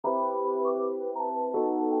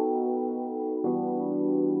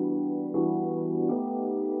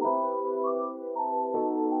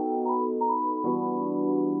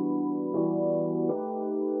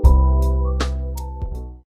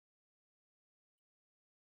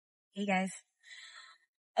Hey guys.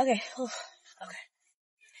 Okay. Okay.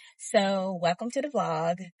 So welcome to the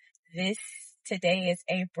vlog. Today is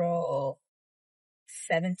April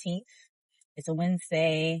 17th. It's a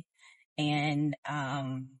Wednesday and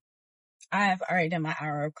I've already done my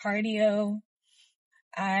hour of cardio.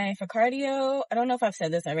 I don't know if I've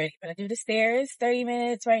said this already, but I do the stairs 30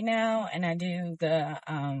 minutes right now, and I do the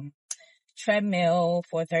treadmill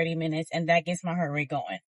for 30 minutes, and that gets my heart rate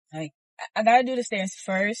going. Like, I gotta do the stairs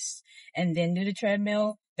first and then do the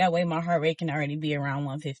treadmill. That way my heart rate can already be around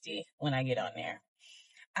 150 when I get on there.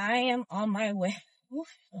 I am on my way.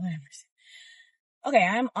 Okay,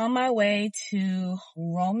 I'm on my way to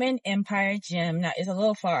Roman Empire Gym. Now, it's a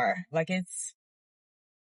little far. Like, it's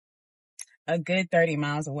a good 30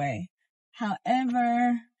 miles away.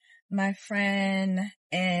 However, my friend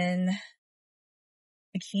and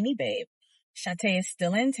Bikini Babe, Shantae, is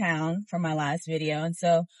still in town from my last video. And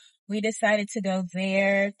so we decided to go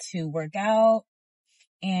there to work out.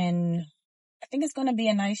 And I think it's going to be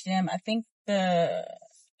a nice gym. I think the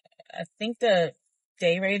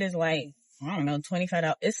day rate is like, I don't know,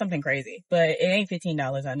 $25. It's something crazy, but it ain't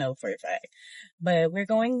 $15. I know for a fact, but we're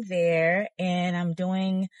going there and I'm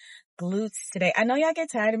doing glutes today. I know y'all get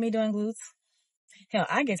tired of me doing glutes. Hell,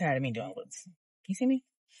 I get tired of me doing glutes. You see me?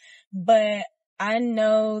 But I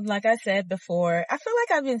know, like I said before, I feel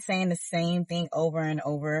like I've been saying the same thing over and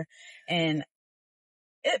over, and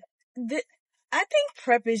I think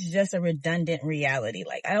prep is just a redundant reality.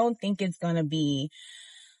 Like, I don't think it's gonna be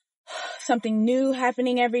something new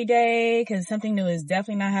happening every day, because something new is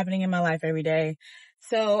definitely not happening in my life every day.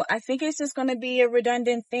 So I think it's just gonna be a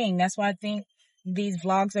redundant thing. That's why I think these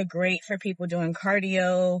vlogs are great for people doing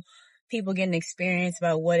cardio, people getting experience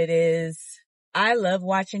about what it is. I love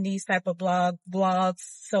watching these type of blogs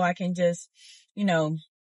so I can just,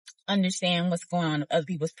 understand what's going on in other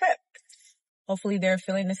people's prep. Hopefully they're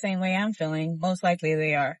feeling the same way I'm feeling. Most likely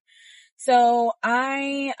they are. So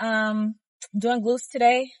I doing glutes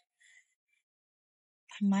today.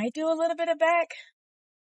 I might do a little bit of back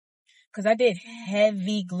because I did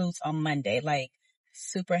heavy glutes on Monday, like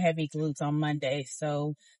super heavy glutes on Monday.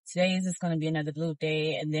 So today is just going to be another glute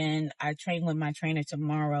day, and then I train with my trainer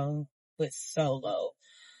tomorrow with solo.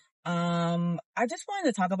 I just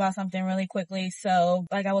wanted to talk about something really quickly. So,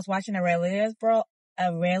 like, I was watching Aurelia's vlog.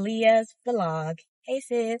 Hey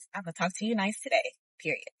sis, I'm gonna talk to you nice today.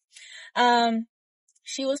 Period.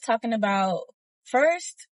 She was talking about,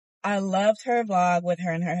 first, I loved her vlog with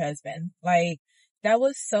her and her husband. Like, that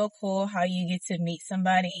was so cool how you get to meet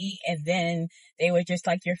somebody and then they were just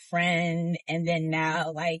like your friend, and then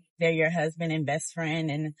now like they're your husband and best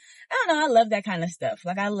friend. And I don't know, I love that kind of stuff.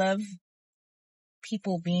 Like, I love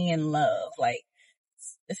people being in love. Like,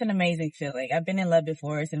 it's an amazing feeling. I've been in love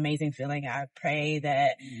before. It's an amazing feeling. I pray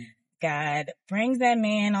that God brings that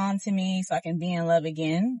man onto me so I can be in love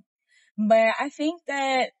again. But I think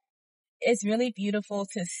that it's really beautiful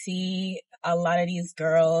to see a lot of these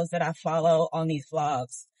girls that I follow on these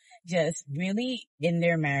vlogs just really in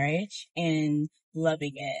their marriage and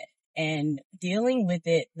loving it and dealing with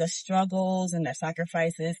it, the struggles and the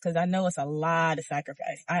sacrifices, because I know it's a lot of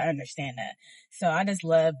sacrifice. I understand that. So I just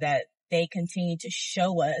love that they continue to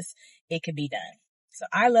show us it could be done. So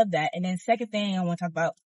I love that. And then second thing I want to talk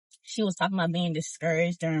about, she was talking about being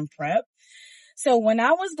discouraged during prep. So when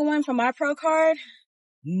I was going for my pro card,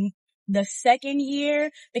 the second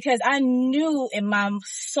year, because I knew in my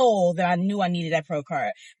soul that I knew I needed that pro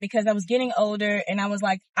card because I was getting older, and I was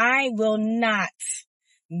like, I will not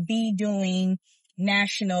be doing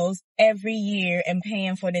nationals every year and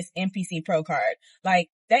paying for this NPC pro card. Like,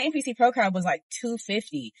 that NPC pro card was like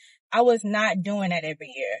 $250. I was not doing that every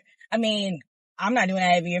year. I mean, I'm not doing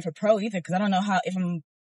that every year for pro either, because I don't know if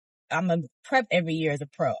I'm a prep every year as a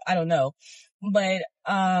pro. I don't know. But,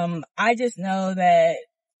 I just know that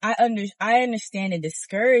I understand the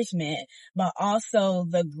discouragement, but also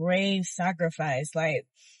the grave sacrifice. Like,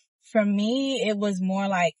 for me, it was more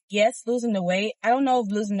like, yes, losing the weight. I don't know if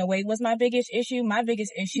losing the weight was my biggest issue. My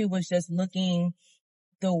biggest issue was just looking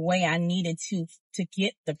the way I needed to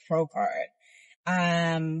get the pro card.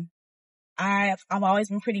 I've always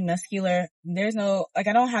been pretty muscular. I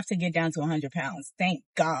don't have to get down to 100 pounds. Thank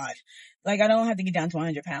God. Like, I don't have to get down to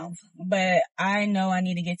 100 pounds, but I know I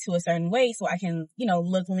need to get to a certain weight so I can,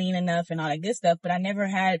 look lean enough and all that good stuff. But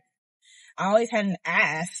I always had an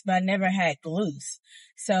ass, but I never had glutes.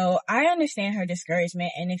 So I understand her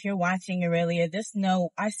discouragement. And if you're watching, Aurelia, just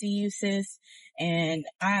know I see you, sis. And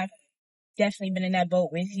I've definitely been in that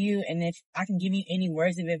boat with you. And if I can give you any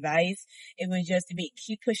words of advice, it was just to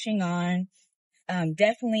keep pushing on.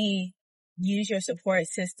 Definitely use your support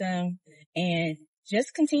system and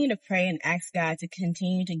just continue to pray and ask God to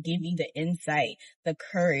continue to give you the insight, the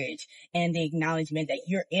courage, and the acknowledgement that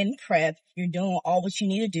you're in prep, you're doing all what you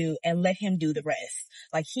need to do, and let him do the rest.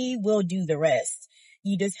 Like, he will do the rest.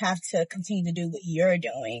 You just have to continue to do what you're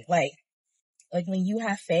doing. Like when you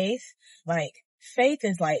have faith, like, faith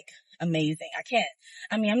is like amazing.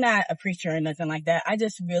 I'm not a preacher or nothing like that. I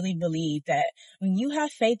just really believe that when you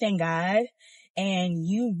have faith in God and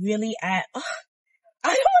you really I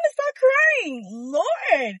don't want to start crying.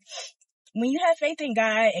 Lord, when you have faith in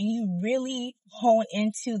God and you really hone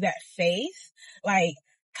into that faith, like,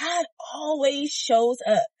 God always shows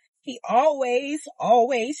up. He always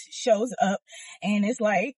shows up. And it's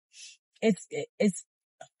like,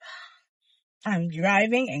 I'm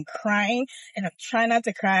driving and crying, and I'm trying not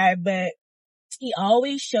to cry, but he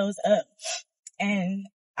always shows up. And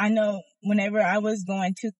I know whenever I was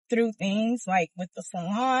going through things like with the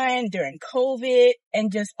salon during COVID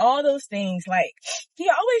and just all those things, like, he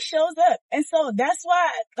always shows up. And so that's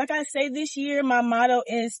why, like I say, this year, my motto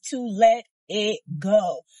is to let it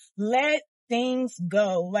go. Let things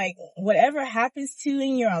go. Like, whatever happens to you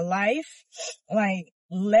in your life, like,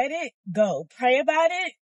 let it go. Pray about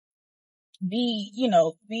it.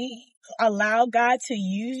 Allow God to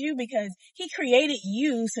use you, because he created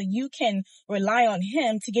you so you can rely on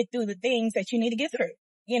him to get through the things that you need to get through,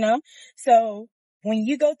 So when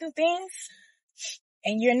you go through things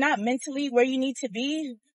and you're not mentally where you need to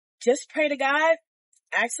be, just pray to God,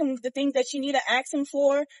 ask him the things that you need to ask him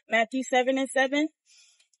for, Matthew 7:7,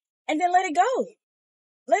 and then let it go.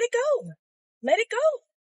 Let it go. Let it go.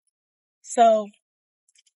 So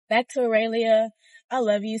back to Aurelia. I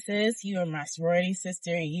love you, sis. You are my sorority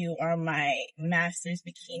sister. You are my master's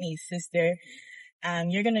bikini sister.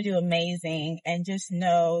 You're going to do amazing. And just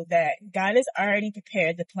know that God has already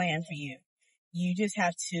prepared the plan for you. You just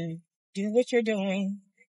have to do what you're doing,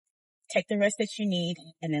 take the rest that you need,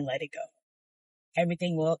 and then let it go.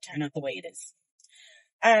 Everything will turn out the way it is.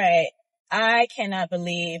 All right. I cannot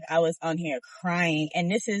believe I was on here crying. And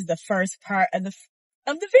this is the first part of the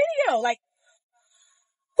video. Like,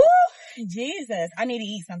 whew, Jesus, I need to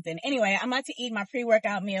eat something. Anyway, I'm about to eat my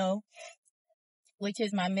pre-workout meal, which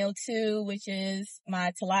is my meal 2, which is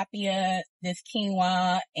my tilapia, this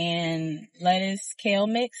quinoa, and lettuce kale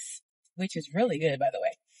mix, which is really good, by the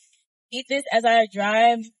way. Eat this as I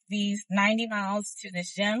drive these 90 miles to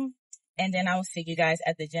this gym, and then I will see you guys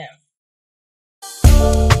at the gym.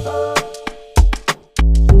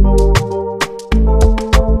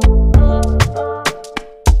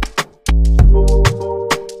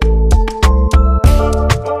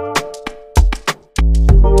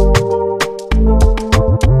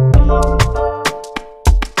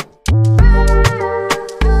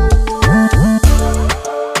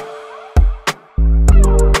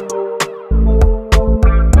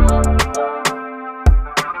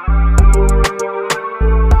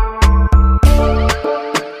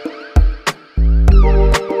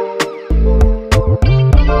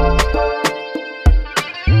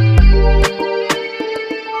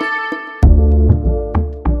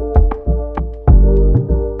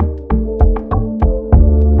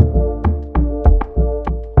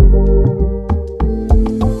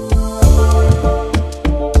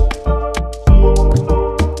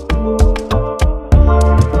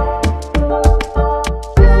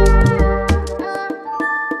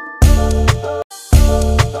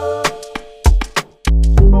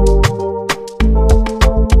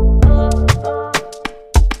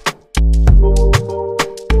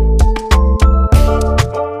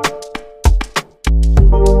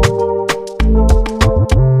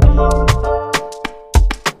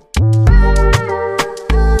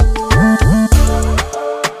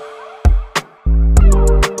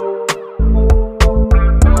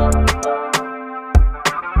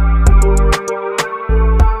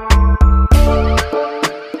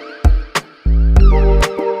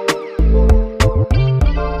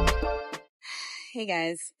 Hey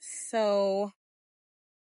guys, so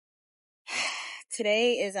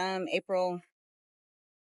today is today's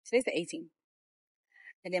the 18th.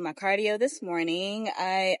 I did my cardio this morning.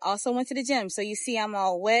 I also went to the gym, so you see I'm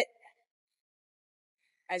all wet.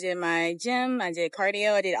 I did my gym, I did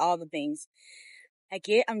cardio, I did all the things.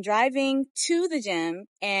 I'm driving to the gym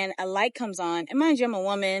and a light comes on, and mind you, I'm a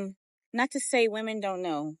woman. Not to say women don't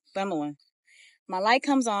know, but I'm a woman. My light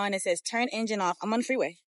comes on, it says turn engine off. I'm on the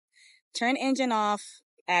freeway. Turn engine off,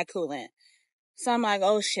 add coolant. So I'm like,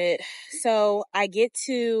 oh shit. So I get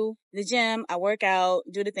to the gym, I work out,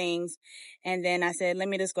 do the things, and then I said, let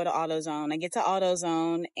me just go to AutoZone. I get to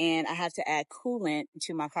AutoZone and I have to add coolant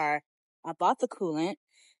to my car. I bought the coolant.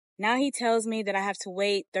 Now he tells me that I have to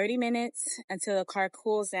wait 30 minutes until the car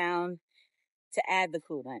cools down to add the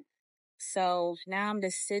coolant. So now I'm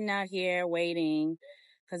just sitting out here waiting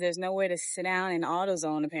because there's nowhere to sit down in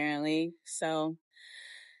AutoZone apparently. So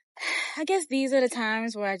I guess these are the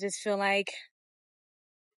times where I just feel like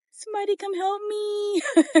somebody come help me.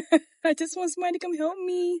 I just want somebody to come help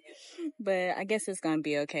me. But I guess it's going to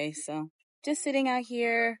be okay. So just sitting out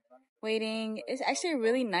here waiting. It's actually a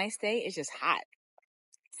really nice day. It's just hot.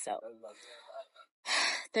 So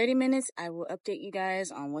 30 minutes, I will update you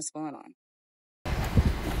guys on what's going on.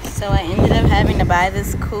 So I ended up having to buy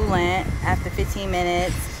this coolant after 15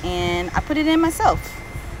 minutes and I put it in myself.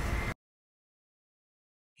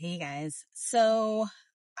 Hey guys, so,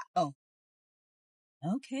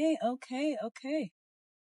 okay. All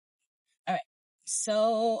right,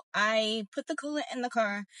 so I put the coolant in the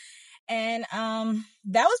car and,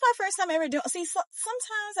 that was my first time ever doing,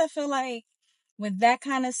 sometimes I feel like with that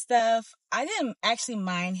kind of stuff, I didn't actually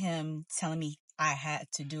mind him telling me I had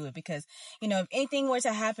to do it because, you know, if anything were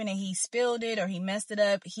to happen and he spilled it or he messed it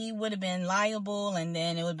up, he would have been liable and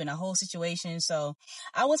then it would have been a whole situation. So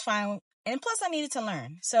I was fine. And plus I needed to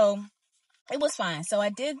learn. So it was fine. So I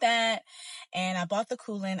did that and I bought the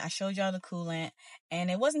coolant. I showed y'all the coolant and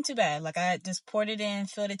it wasn't too bad. Like I just poured it in,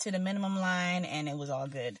 filled it to the minimum line and it was all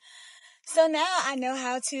good. So now I know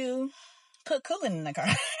how to put coolant in the car.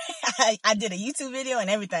 I did a YouTube video and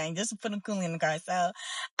everything just to put coolant in the car. So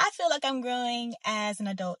I feel like I'm growing as an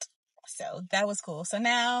adult. So that was cool. So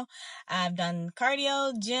now I've done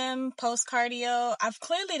cardio, gym, post cardio. I've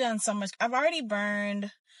clearly done so much.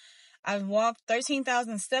 I've walked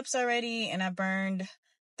 13,000 steps already and I burned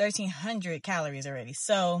 1,300 calories already.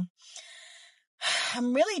 So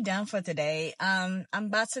I'm really done for today. I'm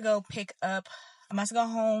about to go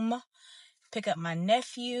home, pick up my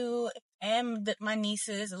nephew and my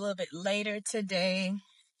nieces a little bit later today.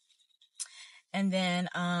 And then,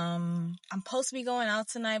 I'm supposed to be going out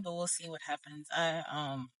tonight, but we'll see what happens.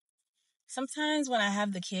 Sometimes when I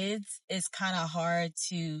have the kids, it's kind of hard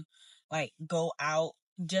to like go out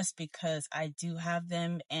just because I do have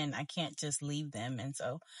them and I can't just leave them. And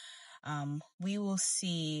so, we will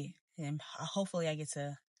see, and hopefully I get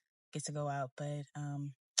to go out, but,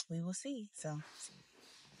 we will see. So.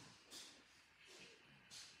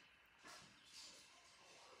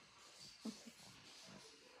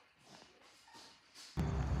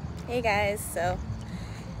 Hey guys, so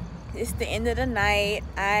it's the end of the night.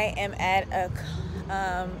 I am at a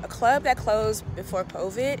club that closed before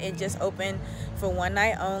COVID. It just opened for one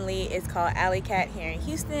night only. It's called Alley Cat here in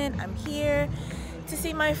Houston. I'm here to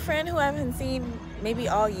see my friend who I haven't seen maybe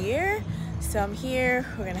all year. So I'm here.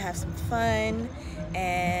 We're gonna have some fun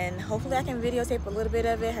and hopefully I can videotape a little bit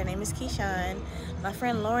of it. Her name is Keyshawn. My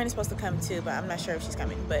friend Lauren is supposed to come too, but I'm not sure if she's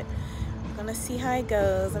coming. But we're gonna see how it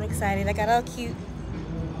goes. I'm excited. I got all cute.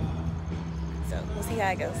 So we'll see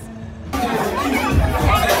how it goes.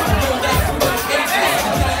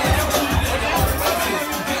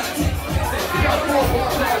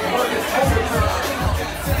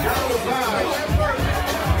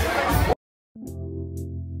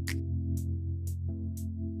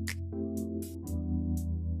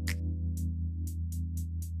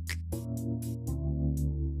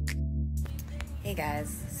 Hey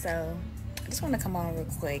guys, so I just want to come on real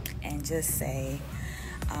quick and just say,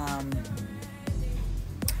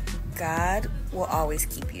 God will always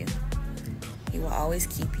keep you. He will always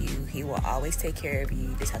keep you. He will always take care of you.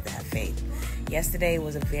 You just have to have faith. Yesterday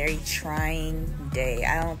was a very trying day.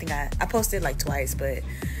 I posted like twice, but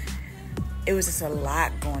it was just a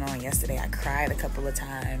lot going on yesterday. I cried a couple of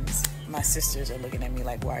times. My sisters are looking at me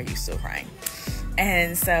like, why are you still crying?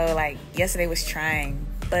 And so like yesterday was trying,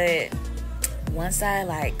 but once I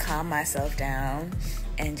like calmed myself down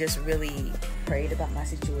and just really prayed about my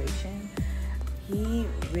situation, he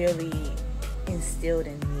really instilled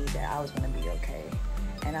in me that I was going to be okay.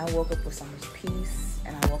 And I woke up with so much peace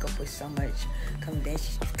and I woke up with so much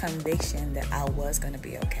conviction that I was going to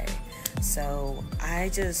be okay. So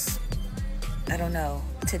I don't know.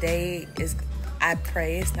 I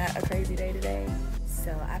pray it's not a crazy day today.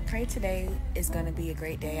 So I pray today is going to be a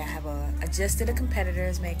great day. I have adjusted a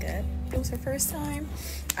competitor's makeup. It was her first time.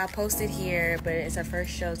 I posted here, but it's her first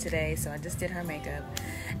show today, so I just did her makeup.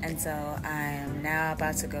 And so I am now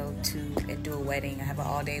about to go and do a wedding. I have an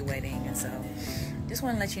all-day wedding, and so just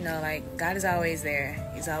want to let you know, like, God is always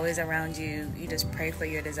there. He's always around you. You just pray for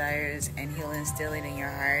your desires, and He'll instill it in your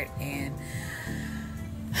heart. And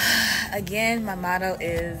again, my motto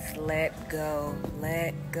is let go,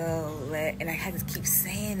 and I have to keep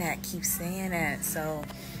saying that. So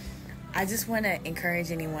I just want to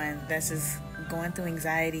encourage anyone that's just going through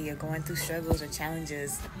anxiety or going through struggles or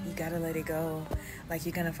challenges, you gotta let it go. Like,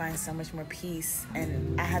 you're gonna find so much more peace.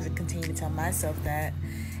 And I have to continue to tell myself that.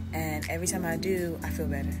 And every time I do, I feel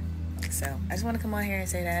better. So I just want to come on here and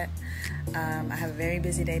say that. I have a very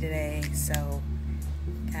busy day today. So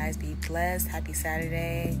guys, be blessed. Happy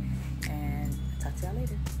Saturday. And talk to y'all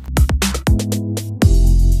later.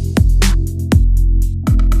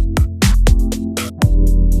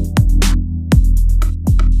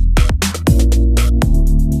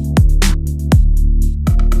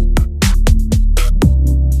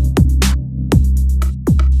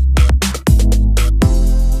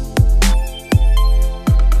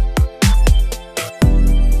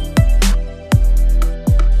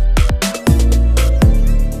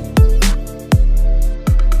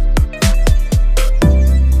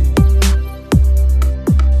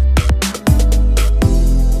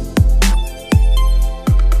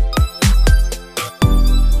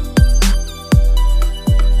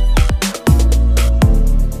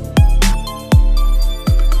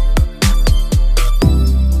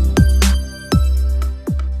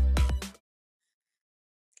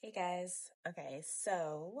 Guys, okay,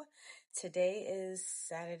 so today is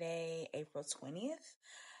Saturday, April 20th.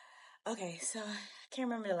 Okay, so I can't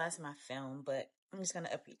remember the last time I filmed, but I'm just gonna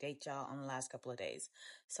update y'all on the last couple of days.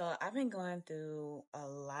 So I've been going through a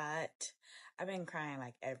lot. I've been crying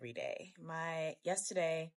like every day.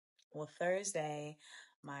 Thursday,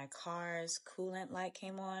 my car's coolant light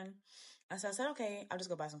came on. And so I said, okay, I'll just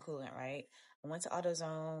go buy some coolant, right? I went to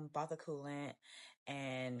AutoZone, bought the coolant,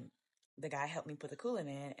 and the guy helped me put the coolant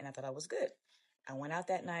in, and I thought I was good. I went out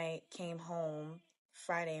that night, came home.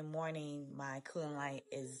 Friday morning, my coolant light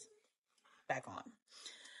is back on.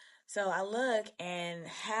 So I look, and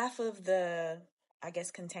half of the,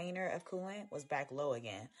 container of coolant was back low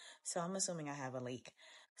again. So I'm assuming I have a leak.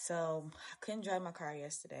 So I couldn't drive my car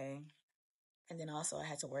yesterday. And then also I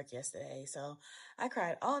had to work yesterday. So I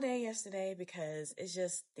cried all day yesterday because it's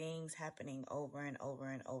just things happening over and over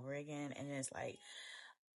and over again. And it's like,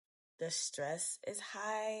 the stress is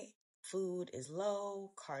high, food is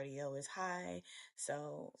low, cardio is high.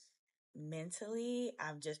 So mentally,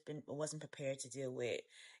 wasn't prepared to deal with,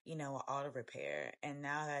 an auto repair. And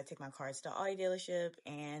now that I take my car to the Audi dealership,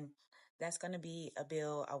 and that's going to be a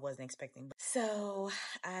bill I wasn't expecting. So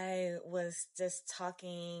I was just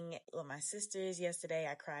talking with my sisters yesterday.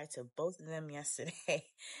 I cried to both of them yesterday,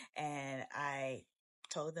 and I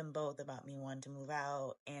told them both about me wanting to move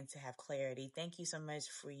out and to have clarity. Thank you so much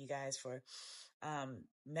for you guys for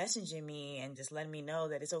messaging me and just letting me know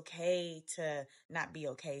that it's okay to not be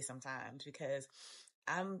okay sometimes, because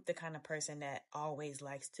I'm the kind of person that always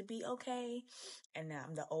likes to be okay, and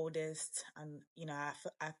I'm the oldest.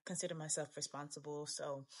 I consider myself responsible,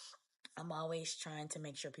 so I'm always trying to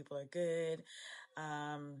make sure people are good.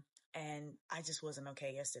 And I just wasn't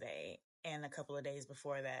okay yesterday and a couple of days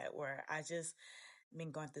before that, where I just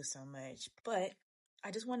been going through so much. But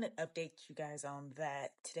I just want to update you guys on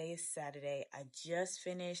that. Today is Saturday. I just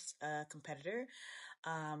finished a competitor.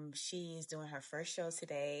 She's doing her first show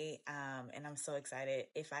today. And I'm so excited.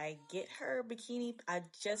 If I get her bikini, I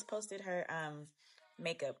just posted her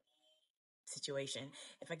makeup situation.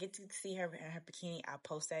 If I get to see her in her bikini, I'll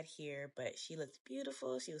post that here. But she looked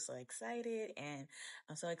beautiful. She was so excited, and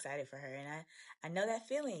I'm so excited for her. And I know that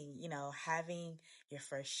feeling, having your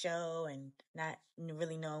first show and not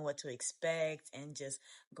really knowing what to expect and just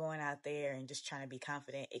going out there and just trying to be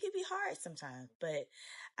confident. It can be hard sometimes, but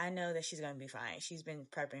I know that she's going to be fine. She's been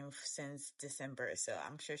prepping since December, so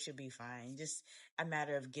I'm sure she'll be fine. Just a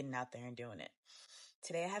matter of getting out there and doing it.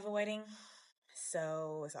 Today I have a wedding.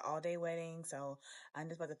 So it's an all-day wedding. So I'm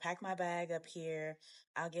just about to pack my bag up here.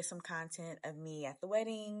 I'll get some content of me at the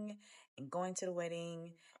wedding and going to the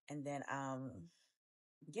wedding. And then,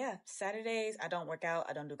 Saturdays, I don't work out.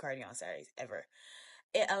 I don't do cardio on Saturdays ever.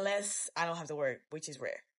 Unless I don't have to work, which is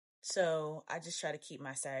rare. So I just try to keep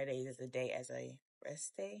my Saturdays as a day as a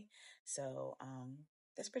rest day. So,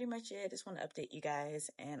 that's pretty much it. Just want to update you guys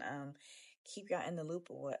and, keep y'all in the loop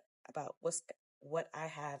of what I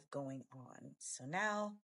have going on. So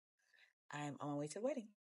now I'm on my way to the wedding.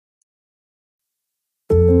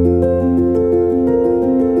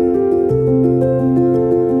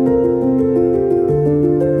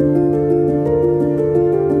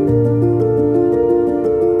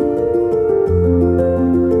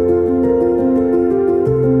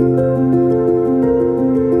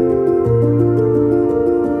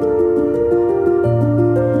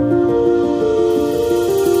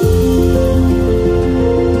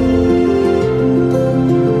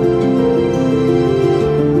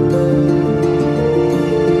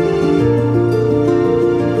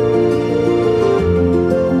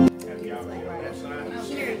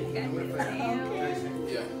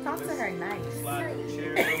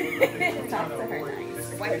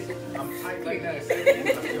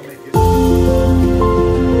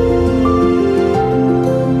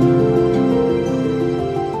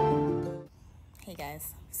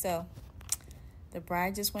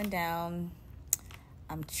 car just went down.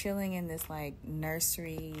 I'm chilling in this like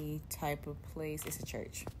nursery type of place. It's a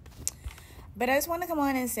church. But I just want to come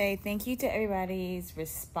on and say thank you to everybody's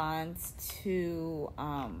response to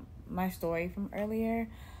my story from earlier.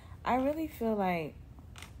 I really feel like,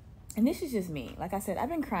 and this is just me, like I said, I've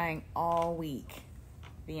been crying all week,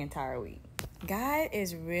 the entire week. God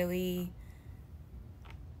is really,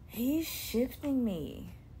 he's shifting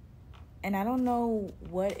me. And I don't know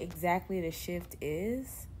what exactly the shift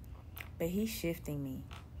is, but he's shifting me.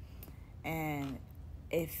 And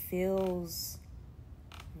it feels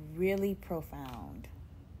really profound.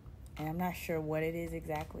 And I'm not sure what it is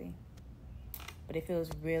exactly, but it feels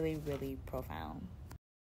really, really profound.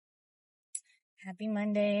 Happy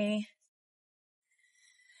Monday.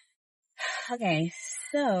 Okay,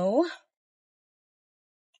 so,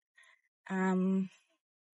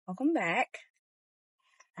 welcome back.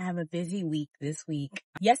 I have a busy week this week.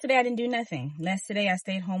 Yesterday, I didn't do nothing. Yesterday, I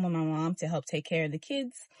stayed home with my mom to help take care of the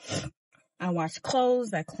kids. I washed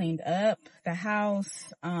clothes. I cleaned up the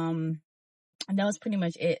house. And that was pretty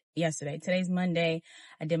much it yesterday. Today's Monday.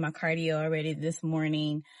 I did my cardio already this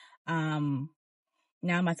morning.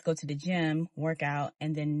 Now I'm about to go to the gym, work out,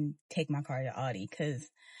 and then take my car to Audi because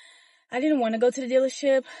I didn't want to go to the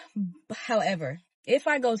dealership. However, if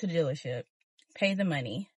I go to the dealership, pay the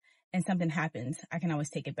money, and something happens, I can always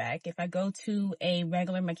take it back. If I go to a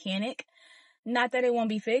regular mechanic, not that it won't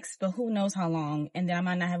be fixed, but who knows how long, and then I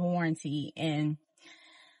might not have a warranty. And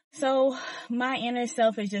so my inner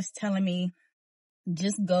self is just telling me,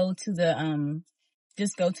 just go to the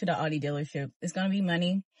Audi dealership. It's going to be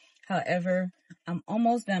money. However, I'm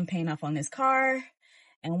almost done paying off on this car.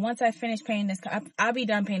 And once I finish paying this car, I'll be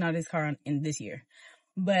done paying off this car in this year.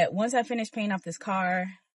 But once I finish paying off this car,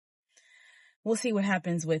 we'll see what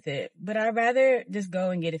happens with it. But I'd rather just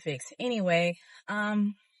go and get it fixed. Anyway,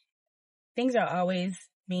 things are always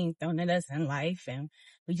being thrown at us in life, and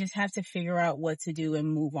we just have to figure out what to do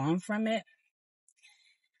and move on from it.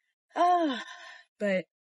 But,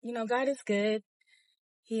 God is good.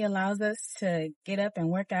 He allows us to get up and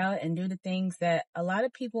work out and do the things that a lot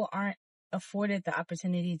of people aren't afforded the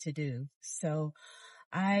opportunity to do. So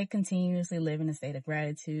I continuously live in a state of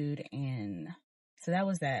gratitude. And so that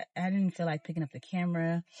was that. I didn't feel like picking up the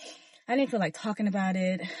camera. I didn't feel like talking about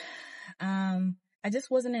it. I just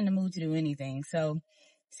wasn't in the mood to do anything. So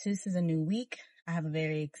this is a new week. I have a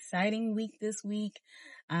very exciting week this week.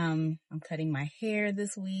 I'm cutting my hair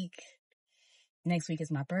this week. Next week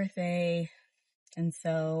is my birthday. And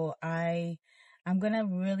so I'm going to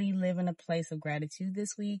really live in a place of gratitude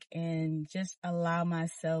this week and just allow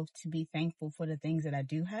myself to be thankful for the things that I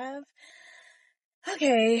do have.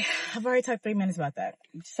 Okay, I've already talked 3 minutes about that.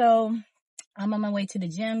 So I'm on my way to the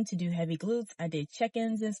gym to do heavy glutes. I did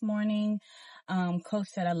check-ins this morning. Coach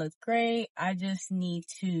said I looked great. I just need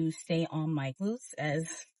to stay on my glutes, as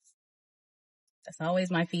that's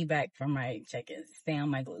always my feedback from my check-ins. Stay on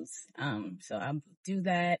my glutes. So I'll do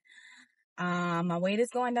that. My weight is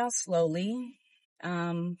going down slowly,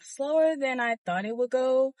 slower than I thought it would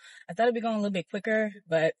go. I thought it'd be going a little bit quicker,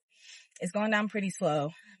 but it's going down pretty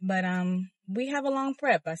slow. But, we have a long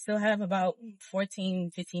prep. I still have about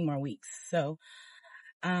 15 more weeks. So,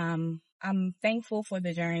 I'm thankful for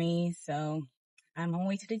the journey. So I'm on my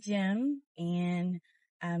way to the gym, and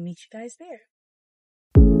I'll meet you guys there.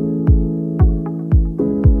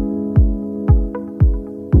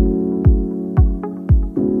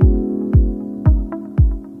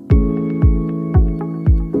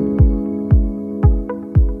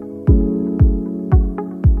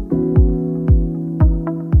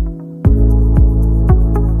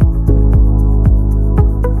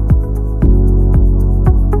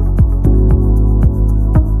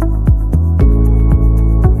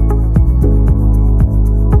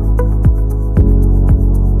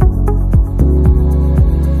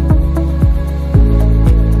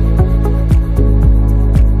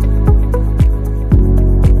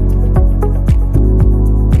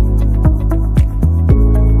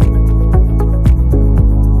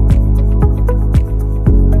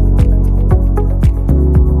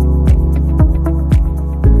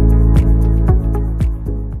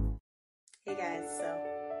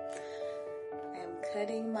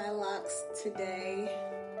 Cutting my locks today.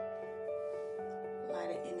 A lot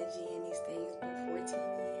of energy in these things, but 14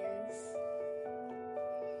 years.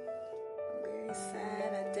 I'm very sad.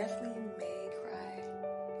 I definitely may cry,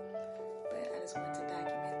 but I just want to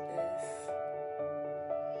document this.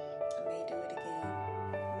 I may do it again.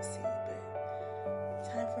 We'll see, but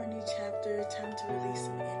time for a new chapter. Time to release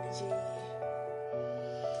some energy.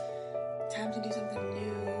 Time to do something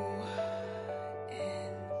new.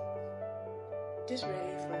 And just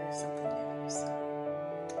ready for something new. So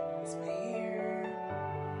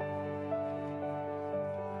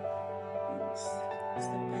It's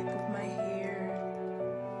the back of my hair.